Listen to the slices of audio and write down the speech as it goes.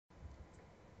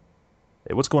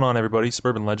Hey, what's going on, everybody?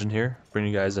 Suburban Legend here,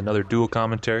 bringing you guys another dual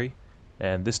commentary.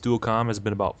 And this dual com has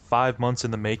been about 5 months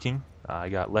in the making. I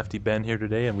got Leftyben here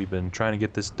today, and we've been trying to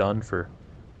get this done for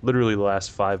literally the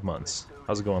last 5 months.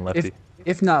 How's it going, If Lefty?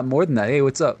 if not more than that. Hey,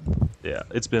 what's up? Yeah,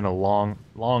 it's been a long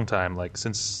time. Like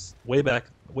since way back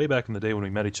in the day when we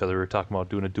met each other, we were talking about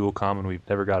doing a dual com, and we've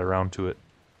never got around to it.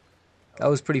 That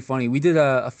was pretty funny. We did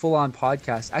a full-on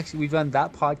podcast. Actually, we've done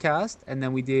that podcast, and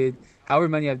then we did however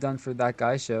many I've done for that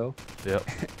guy show, Yep,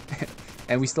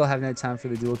 and we still haven't had time for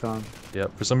the dual-com.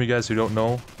 yep. For some of you guys who don't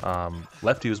know,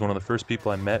 Lefty was one of the first people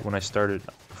I met when I started.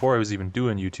 Before I was even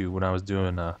doing YouTube, when I was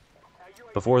doing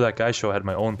before that guy show, I had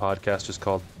my own podcast just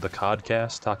called The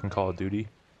Codcast, talking Call of Duty.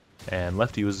 And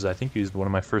Lefty was, I think he was one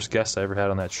of my first guests I ever had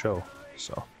on that show.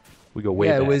 So we go way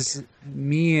Yeah, it back. was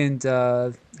me and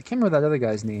I can't remember that other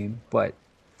guy's name, but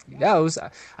yeah, it was.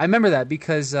 I remember that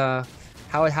because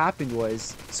how it happened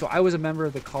was, so I was a member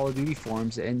of the Call of Duty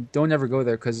forums, and don't ever go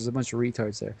there because there's a bunch of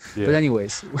retards there. Yeah. But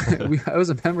anyways, I was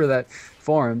a member of that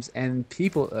forums, and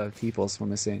people's what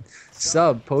am I saying?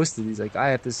 Sub posted, he's like, I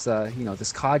have this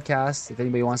this podcast if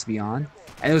anybody wants to be on,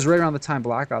 and it was right around the time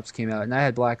Black Ops came out, and I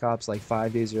had Black Ops like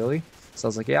 5 days early, so I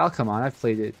was like, yeah, I'll come on. I've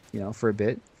played it for a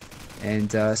bit,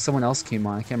 and someone else came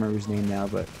on. I can't remember his name now,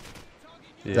 but.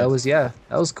 Yeah.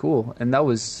 That was cool, and that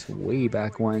was way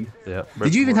back when. Yeah.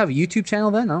 Did you even have a YouTube channel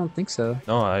then? I don't think so.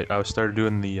 No, I started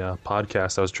doing the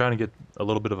podcast. I was trying to get a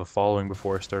little bit of a following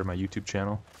before I started my YouTube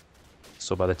channel.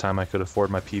 So by the time I could afford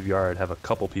my PVR, I'd have a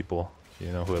couple people,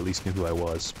 who at least knew who I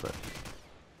was. But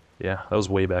yeah, that was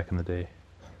way back in the day.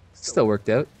 Still worked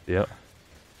out. Yeah.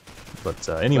 But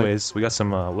anyways, we got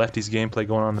some Lefty's gameplay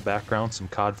going on in the background, some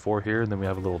COD 4 here, and then we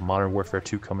have a little Modern Warfare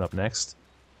 2 coming up next.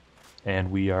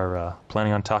 And we are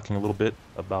planning on talking a little bit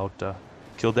about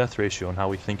kill-death ratio and how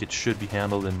we think it should be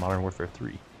handled in Modern Warfare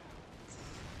 3.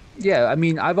 Yeah, I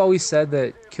mean, I've always said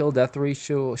that kill-death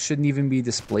ratio shouldn't even be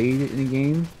displayed in a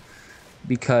game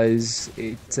because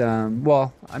it.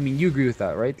 Well, I mean, you agree with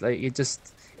that, right? Like,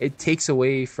 it takes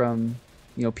away from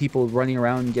people running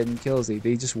around and getting kills.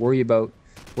 They just worry about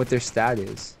what their stat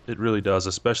is. It really does,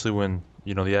 especially when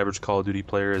the average Call of Duty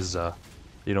player is a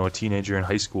teenager in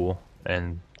high school,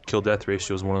 and kill-death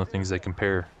ratio is one of the things they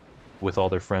compare with all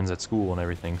their friends at school and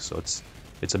everything. So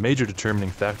it's a major determining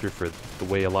factor for the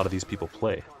way a lot of these people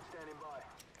play.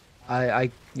 I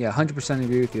 100%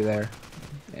 agree with you there,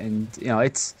 and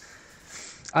it's.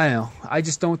 I don't know. I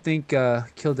just don't think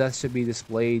kill death should be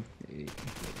displayed.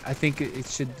 I think it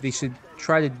should. They should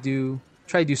try to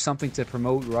do something to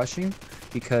promote rushing,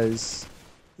 because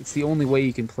it's the only way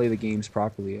you can play the games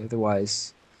properly.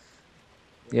 Otherwise,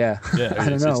 yeah, Yeah, I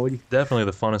don't know. it's definitely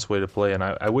the funnest way to play, and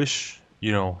I wish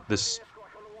this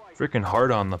freaking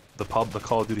hard on the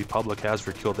Call of Duty public has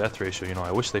for kill death ratio.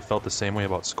 I wish they felt the same way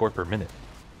about score per minute.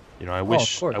 I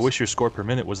wish course. your score per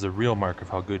minute was the real mark of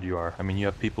how good you are. I mean, you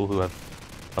have people who have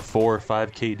a 4 or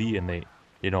 5 KD, and they,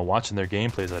 watching their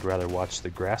gameplays, I'd rather watch the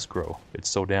grass grow. It's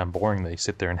so damn boring. They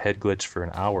sit there and head glitch for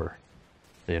an hour.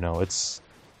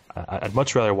 I'd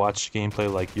much rather watch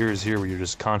gameplay like yours here, where you're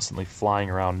just constantly flying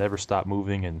around, never stop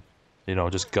moving, and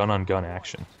just gun on gun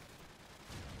action.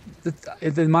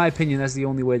 In my opinion, that's the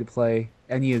only way to play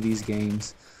any of these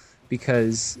games,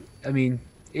 because I mean,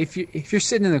 if you're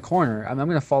sitting in the corner, I'm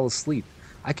gonna fall asleep.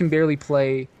 I can barely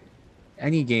play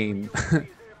any game.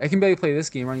 I can barely play this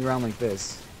game running around like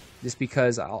this, just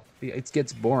because it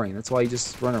gets boring. That's why you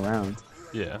just run around.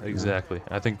 Yeah, exactly.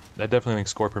 I definitely think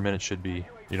score per minute should be,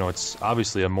 it's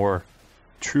obviously a more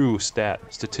true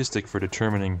statistic for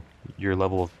determining your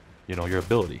level of, your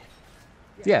ability.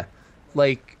 Yeah,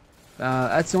 like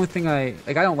that's the only thing I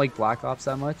don't like Black Ops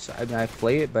that much. I mean, I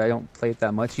play it, but I don't play it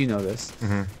that much. You know this,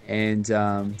 and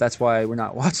that's why we're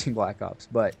not watching Black Ops.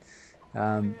 But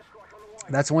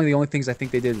that's one of the only things I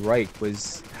think they did right,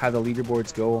 was have the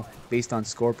leaderboards go based on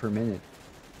score per minute.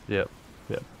 Yep,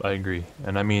 I agree.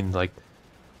 And I mean, like,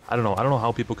 I don't know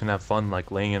how people can have fun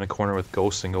like laying in a corner with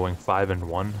ghosts and going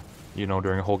 5-1,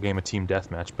 during a whole game of team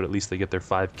deathmatch, but at least they get their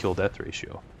 5 kill death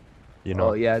ratio.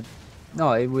 Oh yeah.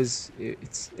 No, it's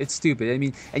stupid. I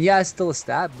mean, and yeah, it's still a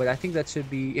stat, but I think that should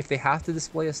be, if they have to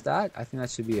display a stat, I think that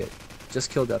should be it.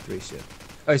 Just kill death ratio.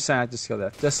 Oh, sorry, not just kill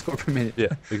death. Just score per minute.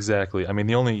 Yeah, exactly. I mean,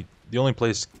 the only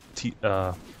place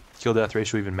kill death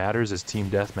ratio even matters is team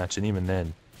deathmatch, and even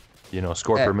then,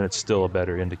 score per minute's still a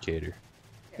better indicator.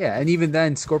 Yeah, and even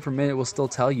then, score per minute will still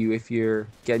tell you if you're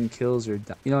getting kills or,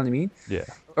 you know what I mean? Yeah.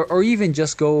 Or even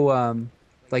just go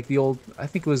like the old, I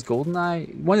think it was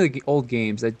GoldenEye, one of the old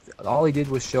games that all they did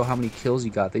was show how many kills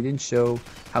you got. They didn't show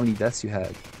how many deaths you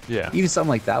had. Yeah. Even something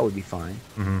like that would be fine,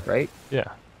 right? Yeah.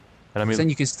 And I mean, then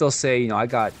you can still say, I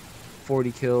got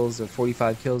 40 kills or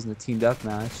 45 kills in the team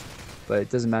deathmatch, but it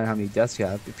doesn't matter how many deaths you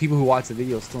have. The people who watch the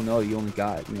video still know you only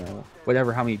got,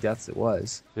 whatever how many deaths it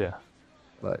was. Yeah.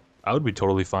 But I would be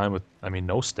totally fine with,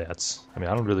 no stats.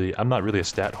 I'm not really a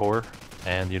stat whore,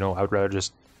 and, I would rather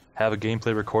just have a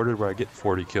gameplay recorded where I get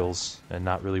 40 kills and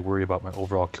not really worry about my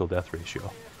overall kill-death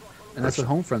ratio. and that's what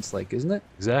Homefront's like, isn't it?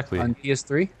 Exactly. On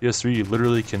PS3? PS3, you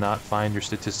literally cannot find your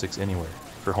statistics anywhere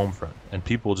for Homefront, and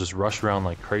people just rush around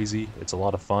like crazy. It's a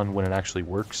lot of fun when it actually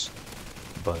works,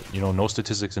 but, no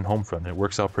statistics in Homefront. It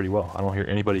works out pretty well. I don't hear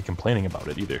anybody complaining about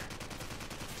it either.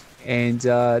 And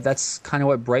that's kind of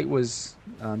what Bright was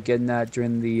getting at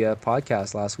during the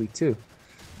podcast last week too,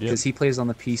 because he plays on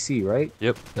the PC, right?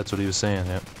 Yep, that's what he was saying.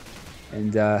 Yep.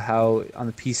 And how on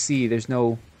the PC there's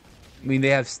no, they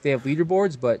have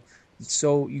leaderboards, but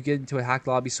so you get into a hacked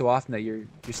lobby so often that your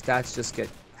stats just get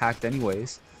hacked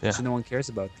anyways. Yeah. So no one cares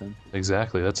about them.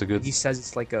 Exactly. That's a good. He says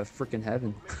it's like a freaking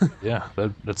heaven. Yeah,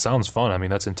 that sounds fun.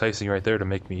 That's enticing right there to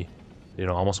make me,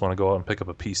 almost want to go out and pick up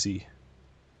a PC.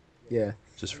 Yeah.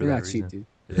 Just for You're that not reason. cheap,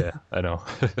 dude. Yeah, I know.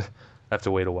 I have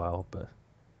to wait a while, but.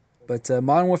 But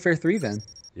Modern Warfare 3 then.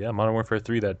 Yeah, Modern Warfare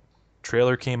 3. That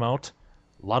trailer came out.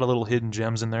 A lot of little hidden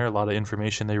gems in there. A lot of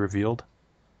information they revealed.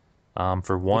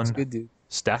 For one, Looks good, dude.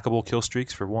 stackable kill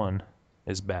streaks for one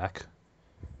is back,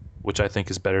 which I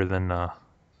think is better than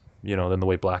than the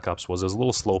way Black Ops was. It was a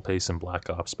little slow pace in Black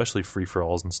Ops, especially free for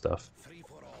alls and stuff.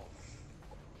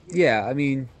 Yeah,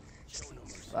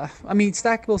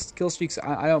 stackable kill streaks.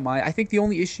 I don't mind. I think the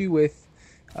only issue with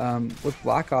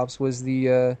Black Ops was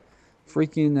the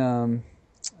freaking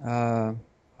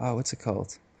what's it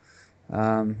called?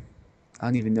 I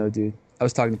don't even know, dude. I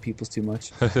was talking to peoples too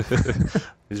much.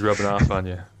 He's rubbing off on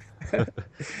you.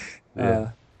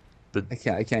 Yeah. I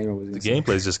can't remember what it is. The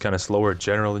gameplay is just kind of slower in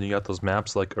general, and you got those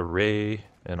maps like Array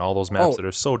and all those maps that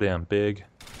are so damn big.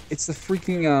 It's the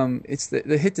freaking it's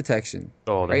the hit detection.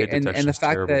 Oh, the right? hit detection and the is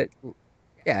fact terrible.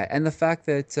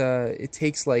 that it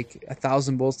takes like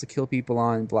 1,000 bullets to kill people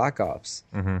on Black Ops.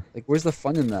 Mm-hmm. Like, where's the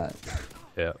fun in that?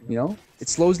 Yeah. It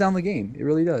slows down the game. It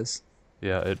really does.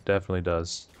 Yeah, it definitely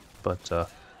does. But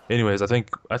anyways, I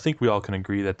think we all can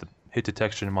agree that the hit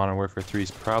detection in Modern Warfare 3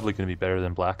 is probably going to be better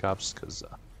than Black Ops, because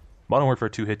Modern Warfare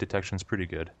 2 hit detection is pretty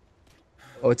good.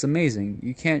 Oh, it's amazing.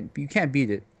 You can't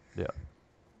beat it. Yeah.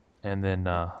 And then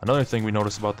another thing we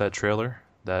noticed about that trailer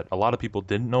that a lot of people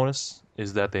didn't notice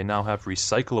is that they now have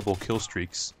recyclable kill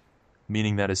streaks,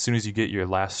 meaning that as soon as you get your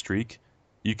last streak,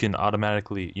 you can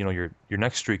automatically, your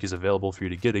next streak is available for you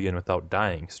to get again without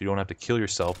dying, so you don't have to kill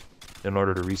yourself in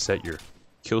order to reset your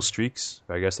kill streaks.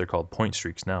 I guess they're called point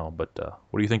streaks now, but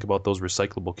what do you think about those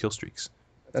recyclable kill streaks?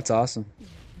 That's awesome.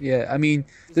 Yeah,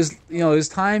 there's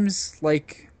times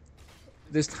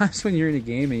when you're in a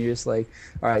game and you're just like,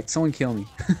 all right, someone kill me.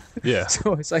 Yeah.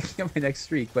 So I can get my next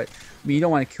streak. But you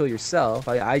don't want to kill yourself.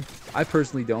 I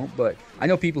personally don't, but I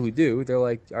know people who do. They're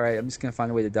like, all right, I'm just gonna find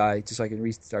a way to die just so I can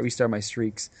restart my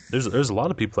streaks. There's a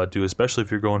lot of people that do, especially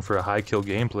if you're going for a high kill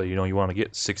gameplay. You want to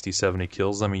get 60, 70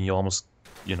 kills. You almost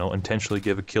intentionally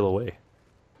give a kill away.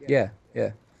 Yeah.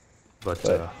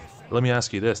 But let me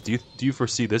ask you this: Do you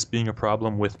foresee this being a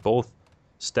problem with both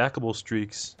stackable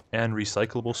streaks and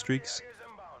recyclable streaks?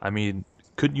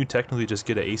 Couldn't you technically just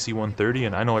get an AC-130?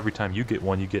 And I know every time you get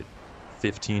one, you get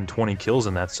 15, 20 kills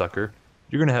in that sucker.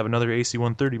 You're gonna have another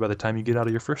AC-130 by the time you get out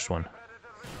of your first one.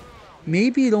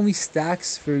 Maybe it only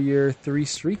stacks for your 3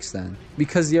 streaks then,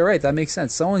 because you're right. That makes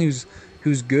sense. Someone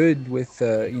who's good with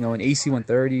an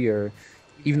AC-130 or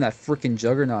even that freaking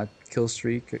Juggernaut kill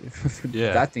streak,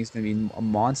 Yeah. that thing's gonna be a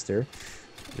monster.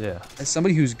 Yeah. As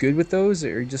somebody who's good with those,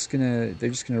 they're just gonna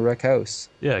wreck house.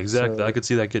 Yeah, exactly. So, I could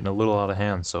see that getting a little out of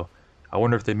hand. So I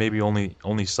wonder if they maybe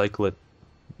only cycle it.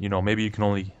 Maybe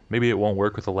it won't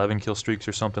work with 11 kill streaks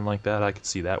or something like that. I could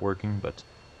see that working, but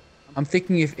I'm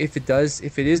thinking if it is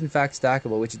in fact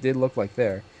stackable, which it did look like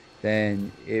there,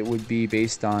 then it would be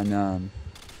based on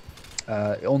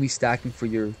only stacking for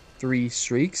your 3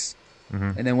 streaks,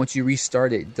 and then once you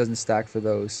restart it, it doesn't stack for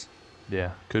those.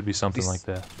 yeah, could be something like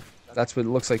that. That's what it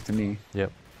looks like to me.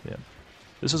 Yep.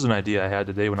 This is an idea I had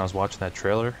today when I was watching that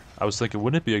trailer. I was thinking,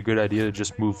 wouldn't it be a good idea to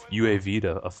just move UAV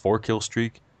to a 4 kill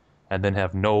streak and then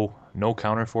have no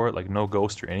counter for it, like no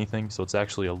ghost or anything, so it's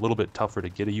actually a little bit tougher to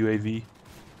get a UAV,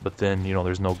 but then,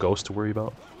 there's no ghost to worry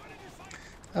about?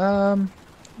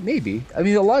 Maybe. A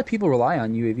lot of people rely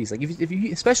on UAVs. Like if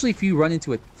you especially if you run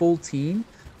into a full team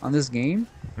on this game,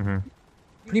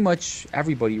 pretty much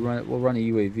everybody will run a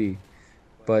UAV.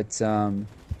 But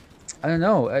I don't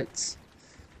know.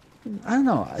 I don't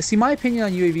know. See, my opinion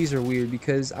on UAVs are weird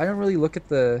because I don't really look at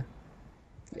the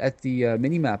at the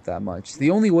mini map that much. The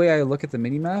only way I look at the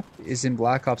mini map is in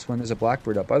Black Ops when there's a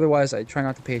Blackbird up. Otherwise, I try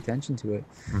not to pay attention to it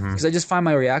Hmm. because I just find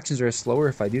my reactions are slower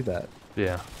if I do that.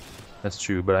 Yeah, that's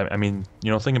true. But I mean,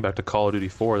 thinking back to Call of Duty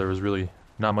 4, there was really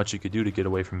not much you could do to get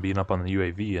away from being up on the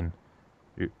UAV, and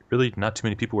really not too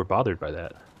many people were bothered by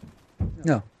that.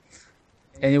 No,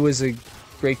 and it was a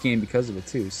great game because of it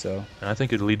too. So, And I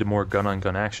think it'd lead to more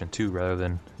gun-on-gun action too, rather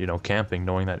than camping,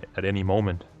 knowing that at any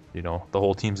moment, the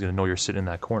whole team's gonna know you're sitting in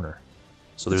that corner.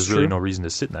 So there's That's really true. no reason to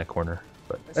sit in that corner.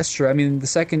 But that's true. I mean, the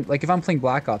second, like if I'm playing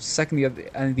Black Ops, the second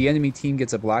the enemy team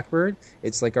gets a Blackbird,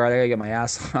 it's like, all right, I gotta get my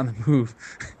ass on the move.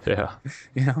 yeah,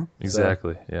 So,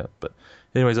 exactly. Yeah, but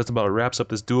anyways, that's about it. Wraps up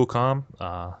this dual com.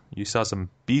 You saw some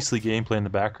beastly gameplay in the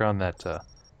background that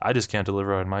I just can't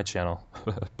deliver on my channel.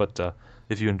 But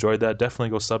if you enjoyed that, definitely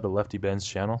go sub to Leftyben's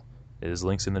channel. His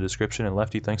link's in the description. And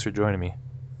Lefty, thanks for joining me.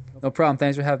 no problem.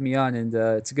 Thanks for having me on, and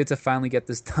it's good to finally get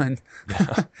this done.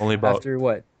 Yeah, only about After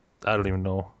what? I don't even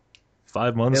know,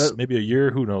 5 months, Yeah, maybe a year.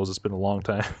 Who knows? It's been a long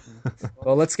time.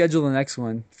 Well, let's schedule the next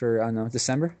one for I don't know,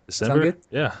 December. December? Sound good?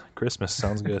 Yeah, Christmas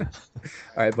sounds good.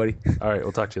 All right, buddy. All right,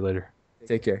 we'll talk to you later.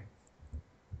 Take care.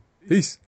 Peace.